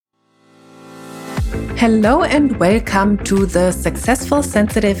Hello and welcome to the Successful,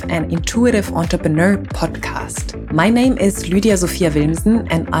 Sensitive and Intuitive Entrepreneur podcast. My name is Lydia Sophia Wilmsen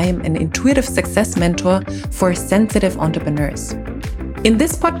and I am an intuitive success mentor for sensitive entrepreneurs. In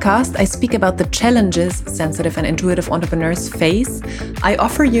this podcast, I speak about the challenges sensitive and intuitive entrepreneurs face. I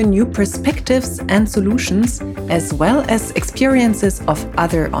offer you new perspectives and solutions, as well as experiences of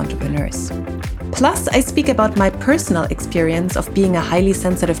other entrepreneurs. Plus, I speak about my personal experience of being a highly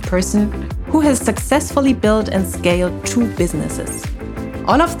sensitive person who has successfully built and scaled 2 businesses.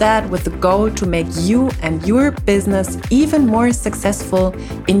 All of that with the goal to make you and your business even more successful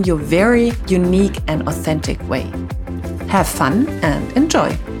in your very unique and authentic way. Have fun and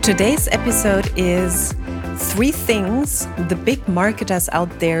enjoy. Today's episode is 3 things the big marketers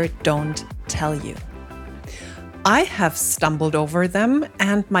out there don't tell you. I have stumbled over them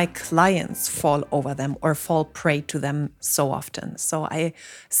and my clients fall over them or fall prey to them so often. So I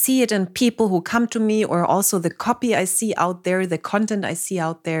see it in people who come to me or also the copy I see out there, the content I see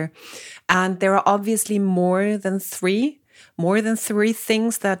out there. And there are obviously more than three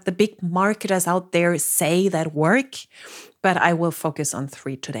things that the big marketers out there say that work, but I will focus on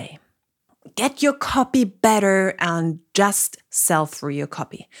 3 today. Get your copy better and just sell through your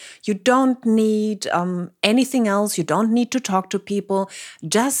copy. You don't need anything else. You don't need to talk to people.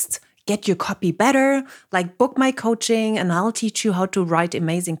 Just get your copy better, like book my coaching and I'll teach you how to write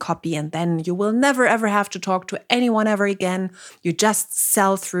amazing copy, and then you will never ever have to talk to anyone ever again. You just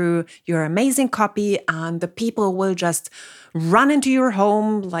sell through your amazing copy and the people will just run into your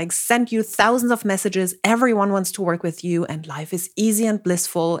home, like send you thousands of messages. Everyone wants to work with you and life is easy and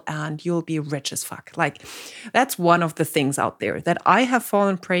blissful and you'll be rich as fuck. Like that's one of the things out there that I have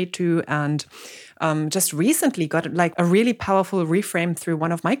fallen prey to and just recently got like a really powerful reframe through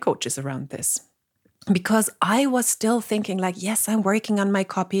one of my coaches around this. Because I was still thinking like, yes, I'm working on my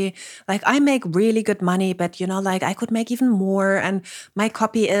copy. Like I make really good money, but like I could make even more. And my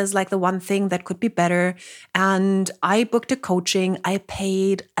copy is like the one thing that could be better. And I booked a coaching. I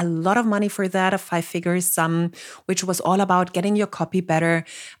paid a lot of money for that, a 5-figure sum, which was all about getting your copy better.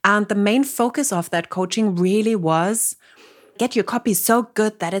 And the main focus of that coaching really was get your copy so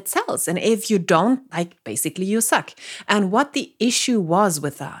good that it sells. And if you don't, like basically you suck. And what the issue was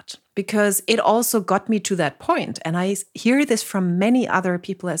with that, because it also got me to that point, and I hear this from many other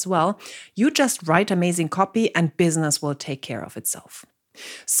people as well, you just write amazing copy and business will take care of itself.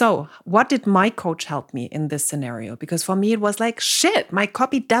 So what did my coach help me in this scenario? Because for me, it was like, shit, my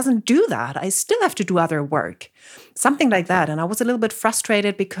copy doesn't do that. I still have to do other work, something like that. And I was a little bit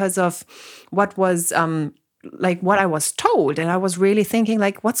frustrated because of what was what I was told. And I was really thinking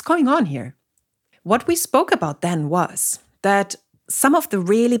like, what's going on here? What we spoke about then was that some of the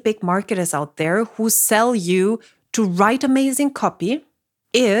really big marketers out there who sell you to write amazing copy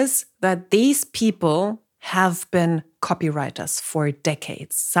is that these people have been copywriters for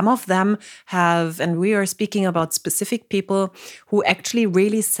decades. Some of them have, and we are speaking about specific people who actually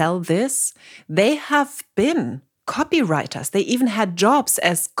really sell this, they have been copywriters. They even had jobs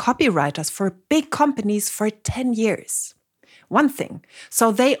as copywriters for big companies for 10 years. One thing.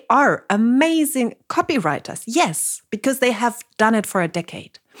 So they are amazing copywriters. Yes, because they have done it for a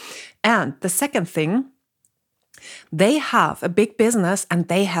decade. And the second thing, they have a big business and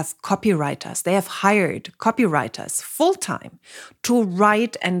they have copywriters. They have hired copywriters full-time to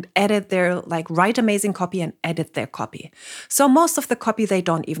write and edit write amazing copy and edit their copy. So most of the copy they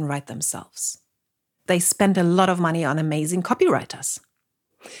don't even write themselves. They spend a lot of money on amazing copywriters.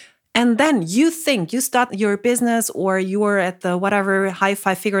 And then you think you start your business or you're at the whatever high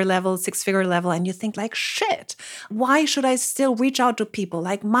 5-figure level, 6-figure level, and you think like, shit, why should I still reach out to people?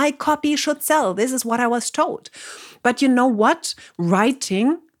 Like my copy should sell. This is what I was told. But you know what?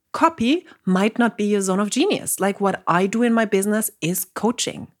 Writing copy might not be your zone of genius. Like what I do in my business is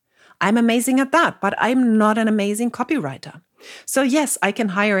coaching. I'm amazing at that, but I'm not an amazing copywriter. So yes, I can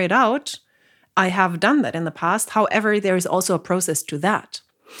hire it out. I have done that in the past. However, there is also a process to that.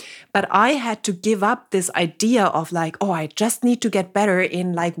 But I had to give up this idea of like, oh, I just need to get better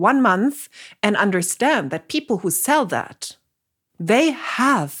in like 1 month and understand that people who sell that, they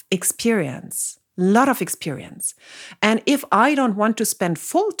have experience, a lot of experience. And if I don't want to spend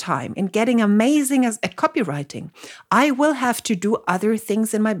full time in getting amazing at copywriting, I will have to do other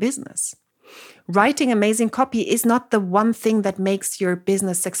things in my business. Writing amazing copy is not the one thing that makes your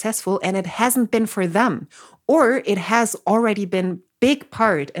business successful, and it hasn't been for them, or it has already been big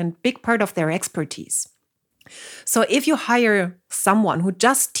part of their expertise. So if you hire someone who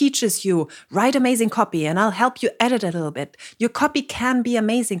just teaches you write amazing copy and I'll help you edit a little bit, your copy can be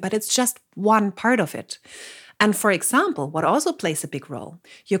amazing, but it's just one part of it. And for example, what also plays a big role,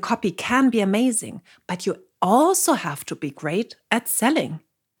 your copy can be amazing, but you also have to be great at selling.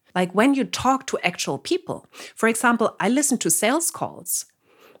 Like when you talk to actual people. For example, I listen to sales calls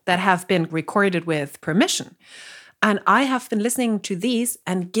that have been recorded with permission. And I have been listening to these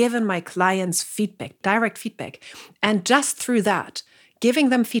and given my clients feedback, direct feedback. And just through that, giving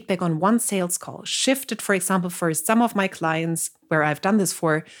them feedback on one sales call shifted, for example, for some of my clients where I've done this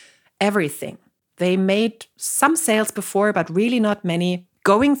for, everything. They made some sales before, but really not many.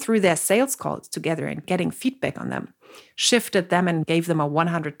 Going through their sales calls together and getting feedback on them shifted them and gave them a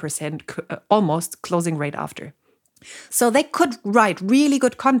 100% almost closing rate after. So they could write really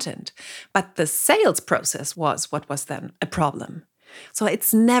good content, but the sales process was what was then a problem. So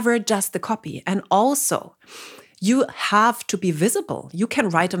it's never just the copy. And also, you have to be visible. You can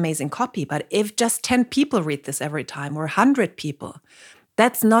write amazing copy, but if just 10 people read this every time or 100 people,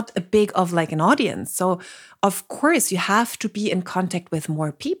 that's not a big of like an audience. So of course you have to be in contact with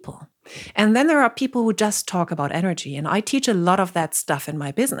more people. And then there are people who just talk about energy. And I teach a lot of that stuff in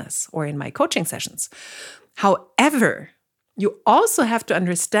my business or in my coaching sessions. However, you also have to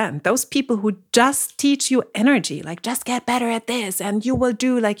understand those people who just teach you energy, like just get better at this and you will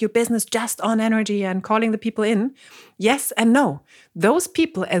do like your business just on energy and calling the people in. Yes and no. Those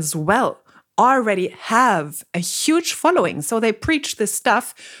people as well already have a huge following. So they preach this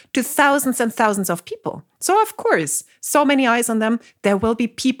stuff to thousands and thousands of people. So of course, so many eyes on them, there will be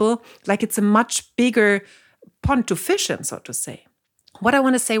people, like it's a much bigger pond to fish in, so to say. What I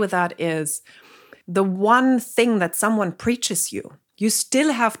want to say with that is the one thing that someone preaches you, you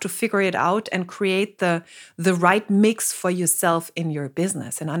still have to figure it out and create the right mix for yourself in your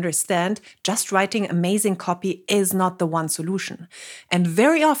business and understand just writing amazing copy is not the one solution. And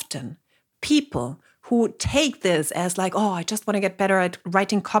very often, people who take this as like, oh, I just want to get better at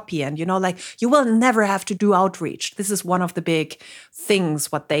writing copy. And, like you will never have to do outreach. This is one of the big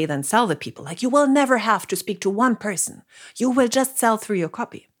things, what they then sell the people. Like you will never have to speak to one person. You will just sell through your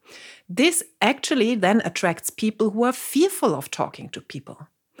copy. This actually then attracts people who are fearful of talking to people.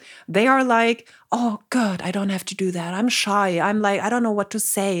 They are like, oh, God, I don't have to do that. I'm shy. I'm like, I don't know what to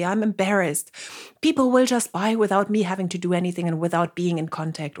say. I'm embarrassed. People will just buy without me having to do anything and without being in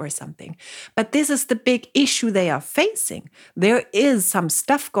contact or something. But this is the big issue they are facing. There is some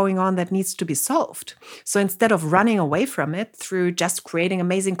stuff going on that needs to be solved. So instead of running away from it through just creating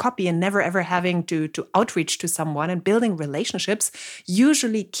amazing copy and never ever having to outreach to someone and building relationships,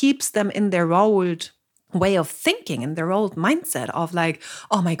 usually keeps them in their old way of thinking and their old mindset of like,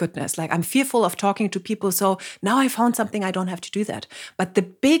 oh my goodness, like I'm fearful of talking to people. So now I found something, I don't have to do that. But the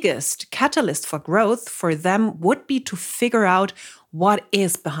biggest catalyst for growth for them would be to figure out what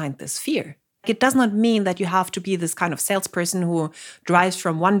is behind this fear. It does not mean that you have to be this kind of salesperson who drives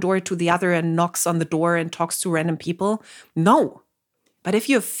from one door to the other and knocks on the door and talks to random people. No. But if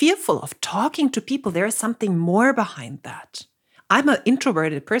you're fearful of talking to people, there is something more behind that. I'm an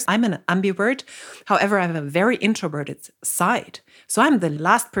introverted person. I'm an ambivert. However, I have a very introverted side. So I'm the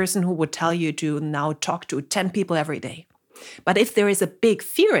last person who would tell you to now talk to 10 people every day. But if there is a big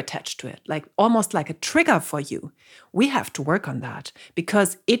fear attached to it, like almost like a trigger for you, we have to work on that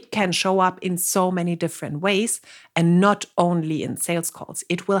because it can show up in so many different ways and not only in sales calls.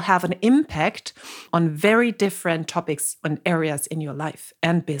 It will have an impact on very different topics and areas in your life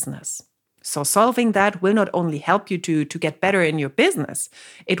and business. So solving that will not only help you to get better in your business,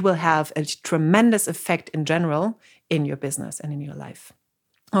 it will have a tremendous effect in general in your business and in your life.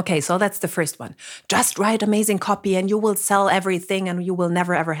 Okay, so that's the first one. Just write amazing copy and you will sell everything and you will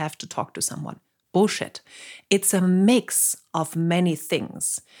never ever have to talk to someone. Bullshit. It's a mix of many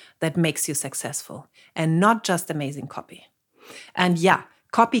things that makes you successful and not just amazing copy. And yeah,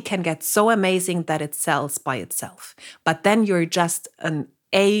 copy can get so amazing that it sells by itself. But then you're just an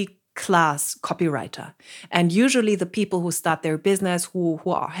A-class copywriter. And usually the people who start their business, who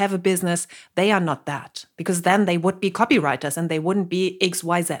have a business, they are not that. Because then they would be copywriters and they wouldn't be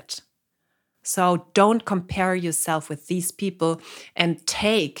XYZ. So don't compare yourself with these people and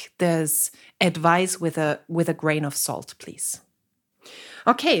take this advice with a grain of salt, please.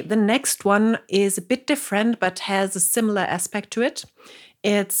 Okay, the next one is a bit different but has a similar aspect to it.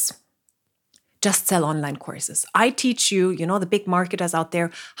 It's just sell online courses. I teach you, the big marketers out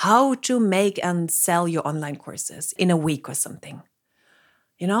there, how to make and sell your online courses in a week or something.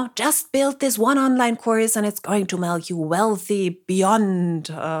 Just build this one online course and it's going to make you wealthy beyond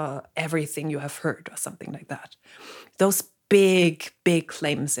everything you have heard or something like that. Those big, big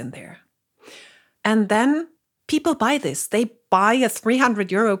claims in there. And then people buy this. They buy a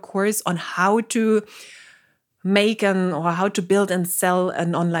 300 euro course on how to or how to build and sell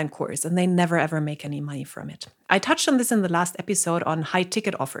an online course, and they never ever make any money from it. I touched on this in the last episode on high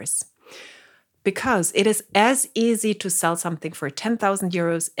ticket offers, because it is as easy to sell something for 10,000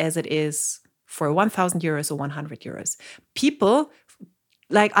 euros as it is for 1,000 euros or 100 euros. People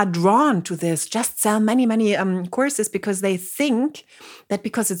are drawn to this, just sell many courses, because they think that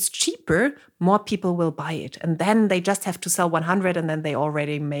because it's cheaper, more people will buy it. And then they just have to sell 100 and then they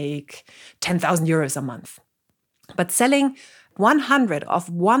already make 10,000 euros a month. But selling 100 of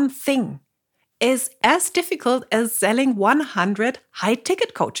one thing is as difficult as selling 100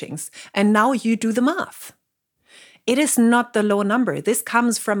 high-ticket coachings. And now you do the math. It is not the low number. This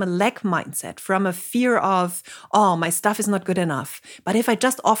comes from a lack mindset, from a fear of, oh, my stuff is not good enough. But if I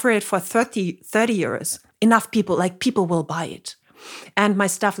just offer it for 30 euros, enough people will buy it. And my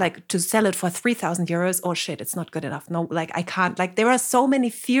stuff, to sell it for 3,000 euros, oh shit, it's not good enough. No, I can't. There are so many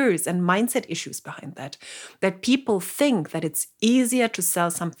fears and mindset issues behind that people think that it's easier to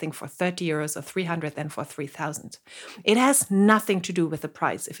sell something for 30 euros or 300 than for 3,000. It has nothing to do with the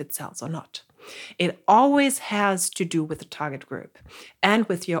price if it sells or not. It always has to do with the target group and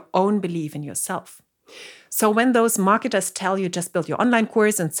with your own belief in yourself. So when those marketers tell you just build your online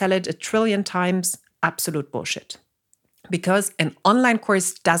course and sell it 1 trillion times, absolute bullshit. Because an online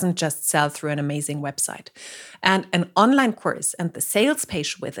course doesn't just sell through an amazing website. And an online course and the sales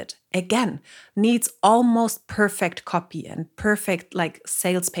page with it, again, needs almost perfect copy and perfect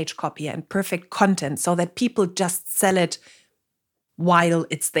sales page copy and perfect content so that people just sell it while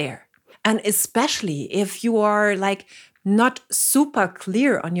it's there. And especially if you are not super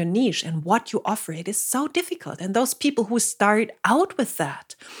clear on your niche and what you offer, it is so difficult. And those people who start out with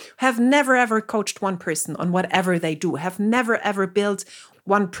that have never ever coached one person on whatever they do, have never ever built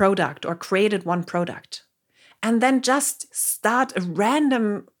one product or created one product, and then just start a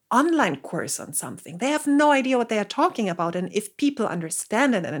random online course on something. They have no idea what they are talking about and if people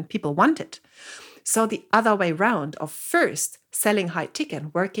understand it and people want it. So the other way around of first selling high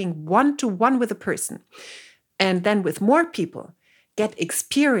ticket, working one-to-one with a person, and then with more people, get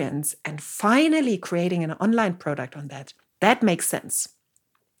experience and finally creating an online product on that makes sense.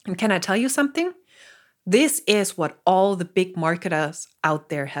 And can I tell you something? This is what all the big marketers out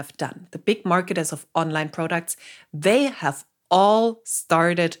there have done. The big marketers of online products, they have all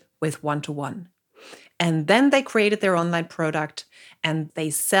started with one-to-one. And then they created their online product and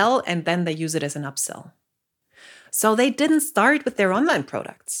they sell and then they use it as an upsell. So they didn't start with their online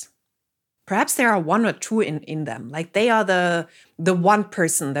products. Perhaps there are one or two in them, they are the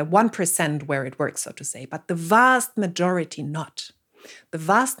 1%, the 1% where it works, so to say, but the vast majority not. The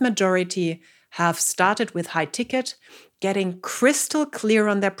vast majority have started with high ticket, getting crystal clear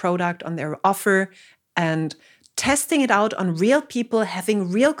on their product, on their offer, and testing it out on real people,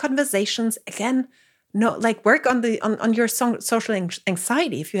 having real conversations. Again, work on your social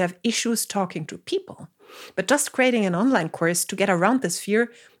anxiety if you have issues talking to people. But just creating an online course to get around this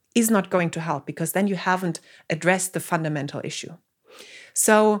fear is not going to help, because then you haven't addressed the fundamental issue.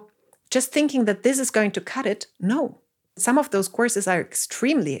 So just thinking that this is going to cut it, no. Some of those courses are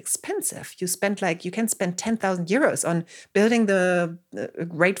extremely expensive. You can spend 10,000 euros on building the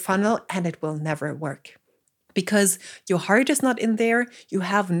great funnel and it will never work. Because your heart is not in there, you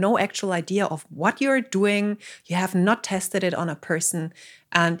have no actual idea of what you're doing, you have not tested it on a person.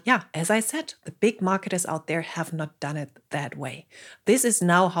 And yeah, as I said, the big marketers out there have not done it that way. This is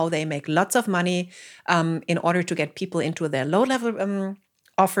now how they make lots of money in order to get people into their low-level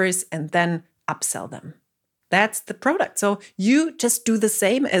offers and then upsell them. That's the product. So you just do the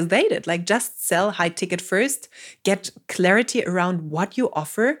same as they did. Just sell high ticket first, get clarity around what you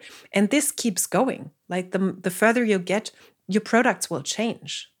offer, and this keeps going. The further you get, your products will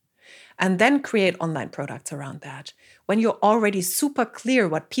change. And then create online products around that. When you're already super clear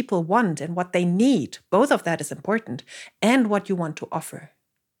what people want and what they need, both of that is important, and what you want to offer.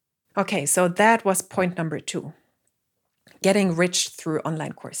 Okay, so that was point number 2. Getting rich through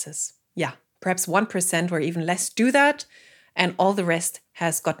online courses. Yeah. Perhaps 1% or even less do that, and all the rest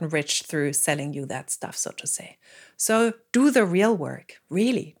has gotten rich through selling you that stuff, so to say. So do the real work,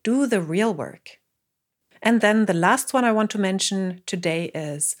 really, do the real work. And then the last one I want to mention today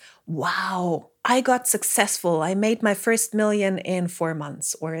is, wow, I got successful. I made my first million in 4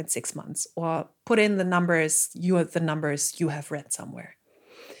 months or in 6 months, or put in the numbers you have read somewhere.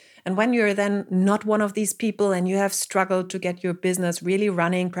 And when you're then not one of these people and you have struggled to get your business really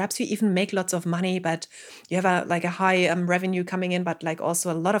running, perhaps you even make lots of money, but you have a high revenue coming in, but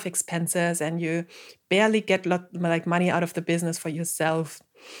also a lot of expenses, and you barely get money out of the business for yourself.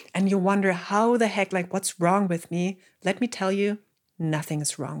 And you wonder how the heck, what's wrong with me? Let me tell you, nothing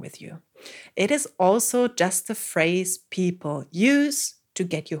is wrong with you. It is also just a phrase people use to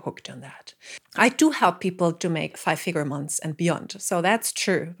get you hooked on that. I do help people to make 5-figure months and beyond. So that's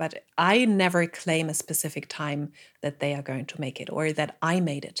true. But I never claim a specific time that they are going to make it or that I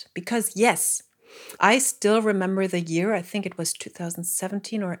made it. Because yes, I still remember the year, I think it was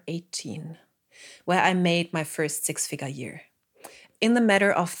 2017 or 18, where I made my first 6-figure year. In the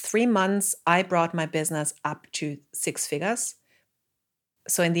matter of 3 months, I brought my business up to 6 figures.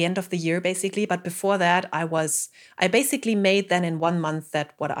 So in the end of the year, basically. But before that, I basically made then in 1 month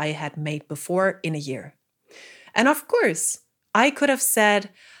that what I had made before in a year. And of course, I could have said,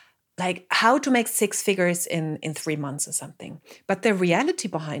 like, how to make 6 figures in 3 months or something. But the reality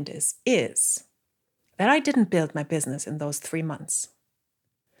behind this is that I didn't build my business in those 3 months.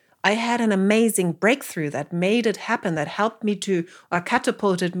 I had an amazing breakthrough that made it happen, that helped me to, or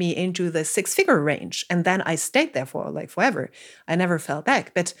catapulted me into the 6-figure range. And then I stayed there for like forever. I never fell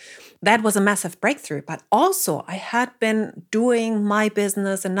back. But that was a massive breakthrough. But also I had been doing my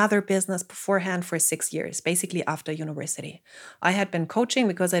business, another business beforehand for 6 years, basically after university. I had been coaching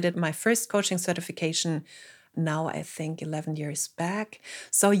because I did my first coaching certification now, I think 11 years back.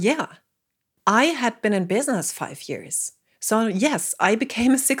 So yeah, I had been in business 5 years. So yes, I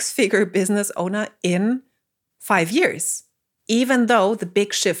became a 6-figure business owner in 5 years, even though the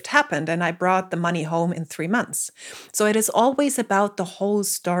big shift happened and I brought the money home in 3 months. So it is always about the whole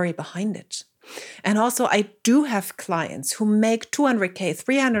story behind it. And also I do have clients who make 200K,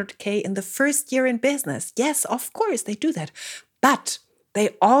 300K in the first year in business. Yes, of course, they do that. But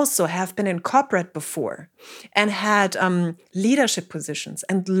they also have been in corporate before and had leadership positions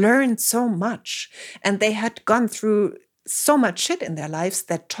and learned so much. And they had gone through so much shit in their lives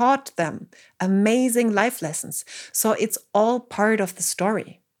that taught them amazing life lessons. So it's all part of the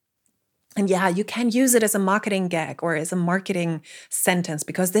story. And yeah, you can use it as a marketing gag or as a marketing sentence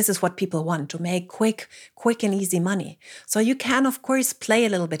because this is what people want, to make quick and easy money. So you can, of course, play a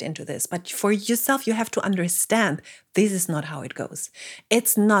little bit into this, but for yourself, you have to understand this is not how it goes.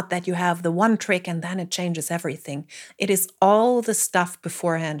 It's not that you have the one trick and then it changes everything. It is all the stuff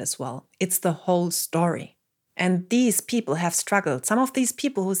beforehand as well. It's the whole story. And these people have struggled. Some of these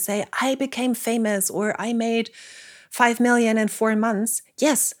people who say, I became famous or I made 5 million in 4 months.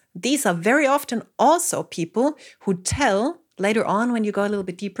 Yes, these are very often also people who tell later on, when you go a little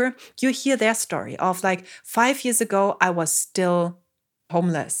bit deeper, you hear their story of like 5 years ago, I was still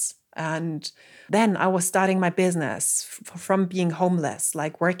homeless. And then I was starting my business from being homeless,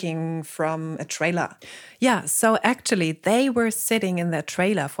 like working from a trailer. Yeah, so actually they were sitting in their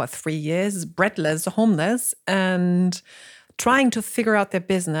trailer for 3 years, breadless, homeless, and trying to figure out their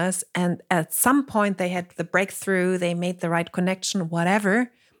business. And at some point they had the breakthrough, they made the right connection, whatever,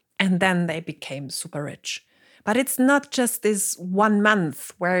 and then they became super rich. But it's not just this 1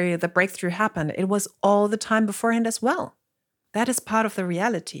 month where the breakthrough happened. It was all the time beforehand as well. That is part of the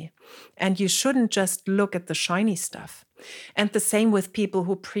reality. And you shouldn't just look at the shiny stuff. And the same with people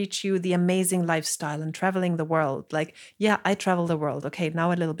who preach you the amazing lifestyle and traveling the world. Like, yeah, I travel the world. Okay,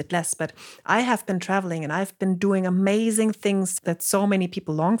 now a little bit less, but I have been traveling and I've been doing amazing things that so many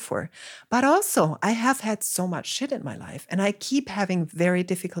people long for. But also, I have had so much shit in my life and I keep having very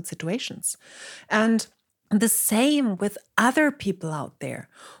difficult situations. And the same with other people out there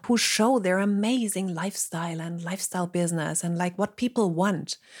who show their amazing lifestyle and lifestyle business and like what people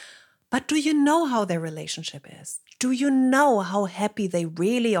want. But do you know how their relationship is? Do you know how happy they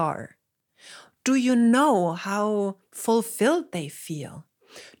really are? Do you know how fulfilled they feel?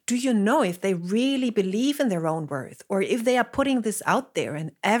 Do you know if they really believe in their own worth or if they are putting this out there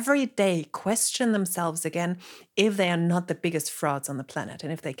and every day question themselves again if they are not the biggest frauds on the planet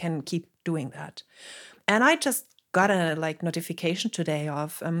and if they can keep doing that? And I just got a notification today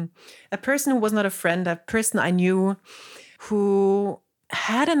of a person who was not a friend, a person I knew who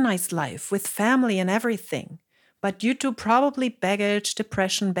had a nice life with family and everything, but due to probably baggage,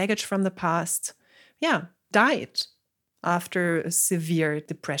 depression, baggage from the past, died after a severe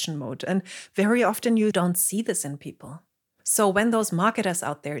depression mode. And very often you don't see this in people. So when those marketers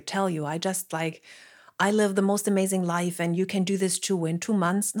out there tell you, I live the most amazing life and you can do this too in 2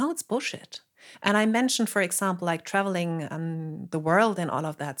 months, no, it's bullshit. And I mentioned, for example, like traveling the world and all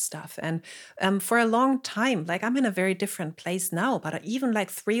of that stuff. And for a long time, like I'm in a very different place now, but even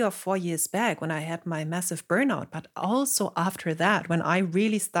like 3 or 4 years back when I had my massive burnout, but also after that, when I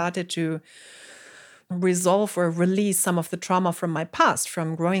really started to resolve or release some of the trauma from my past,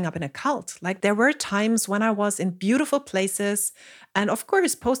 from growing up in a cult. Like there were times when I was in beautiful places and of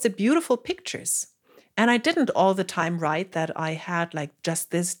course posted beautiful pictures. And I didn't all the time write that I had like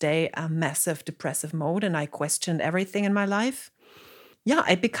just this day a massive depressive mode and I questioned everything in my life.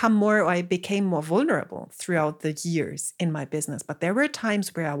 I became more vulnerable throughout the years in my business. But there were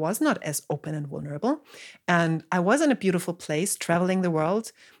times where I was not as open and vulnerable. And I was in a beautiful place traveling the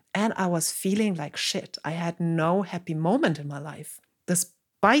world. And I was feeling like shit. I had no happy moment in my life,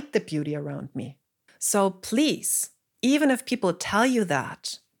 despite the beauty around me. So please, even if people tell you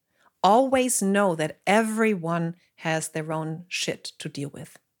that, always know that everyone has their own shit to deal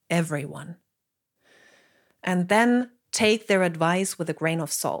with. Everyone. And then take their advice with a grain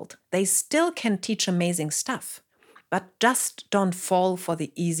of salt. They still can teach amazing stuff, but just don't fall for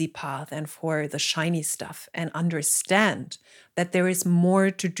the easy path and for the shiny stuff, and understand that there is more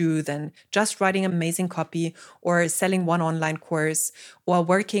to do than just writing amazing copy or selling one online course or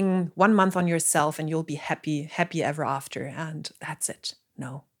working 1 month on yourself and you'll be happy ever after. And that's it.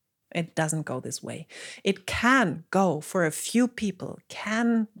 No. It doesn't go this way. It can go for a few people,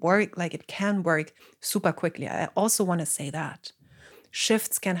 can work super quickly. I also want to say that.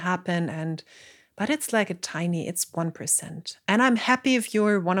 Shifts can happen, but it's like it's 1%. And I'm happy if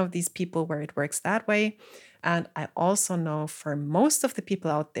you're one of these people where it works that way. And I also know for most of the people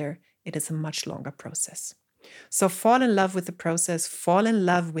out there, it is a much longer process. So fall in love with the process, fall in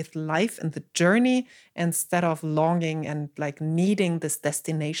love with life and the journey instead of longing and needing this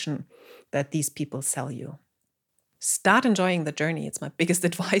destination that these people sell you. Start enjoying the journey. It's my biggest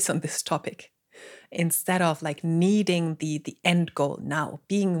advice on this topic. Instead of needing the end goal now,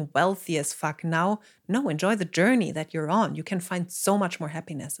 being wealthy as fuck now. No, enjoy the journey that you're on. You can find so much more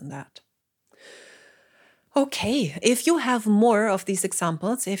happiness in that. Okay, if you have more of these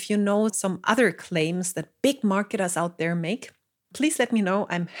examples, if you know some other claims that big marketers out there make, please let me know.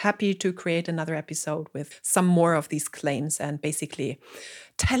 I'm happy to create another episode with some more of these claims and basically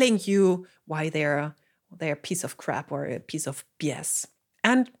telling you why they're a piece of crap or a piece of BS.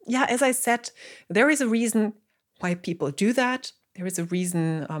 And as I said, there is a reason why people do that. There is a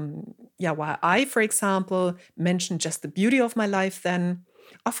reason, why I, for example, mentioned just the beauty of my life then.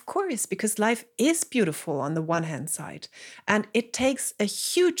 Of course, because life is beautiful on the one hand side, and it takes a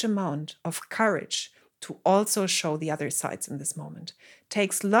huge amount of courage to also show the other sides in this moment. It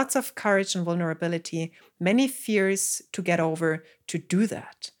takes lots of courage and vulnerability, many fears to get over to do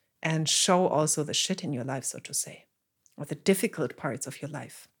that and show also the shit in your life, so to say, or the difficult parts of your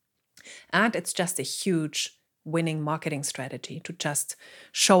life. And it's just a huge winning marketing strategy to just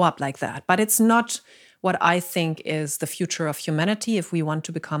show up like that. But it's not what I think is the future of humanity. If we want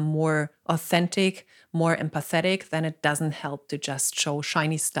to become more authentic, more empathetic, then it doesn't help to just show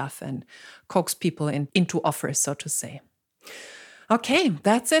shiny stuff and coax people into offers, so to say. Okay,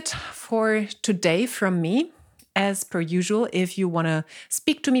 that's it for today from me. As per usual, if you want to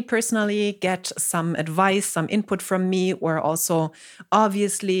speak to me personally, get some advice, some input from me, or also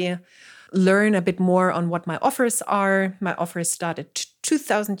obviously learn a bit more on what my offers are. My offers start at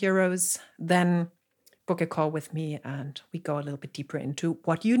 2,000 euros. Then book a call with me and we go a little bit deeper into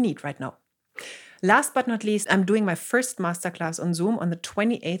what you need right now. Last but not least, I'm doing my first masterclass on Zoom on the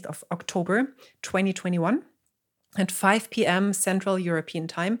 28th of October, 2021 at 5 p.m. Central European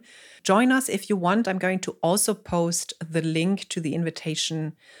Time. Join us if you want. I'm going to also post the link to the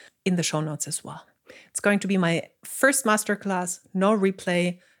invitation in the show notes as well. It's going to be my first masterclass, no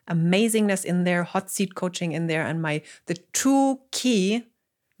replay, amazingness in there, hot seat coaching in there, and the two key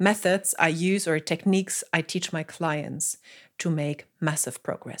methods I use or techniques I teach my clients to make massive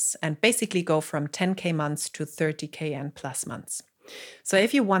progress and basically go from 10K months to 30K and plus months. So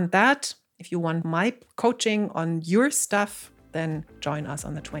if you want that, if you want my coaching on your stuff, then join us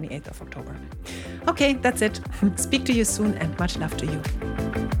on the 28th of October. Okay, that's it. Speak to you soon and much love to you.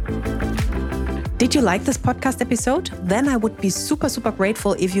 Did you like this podcast episode? Then I would be super, super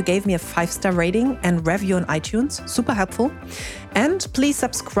grateful if you gave me a 5-star rating and review on iTunes. Super helpful. And please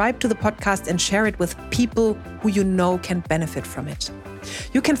subscribe to the podcast and share it with people who you know can benefit from it.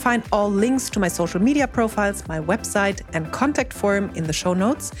 You can find all links to my social media profiles, my website, and contact form in the show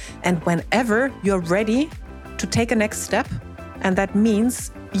notes. And whenever you're ready to take a next step, and that means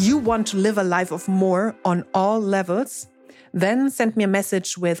you want to live a life of more on all levels, then send me a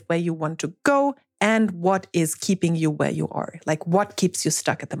message with where you want to go and what is keeping you where you are, like what keeps you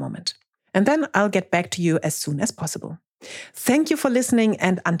stuck at the moment. And then I'll get back to you as soon as possible. Thank you for listening,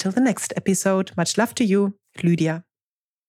 and until the next episode, much love to you, Lydia.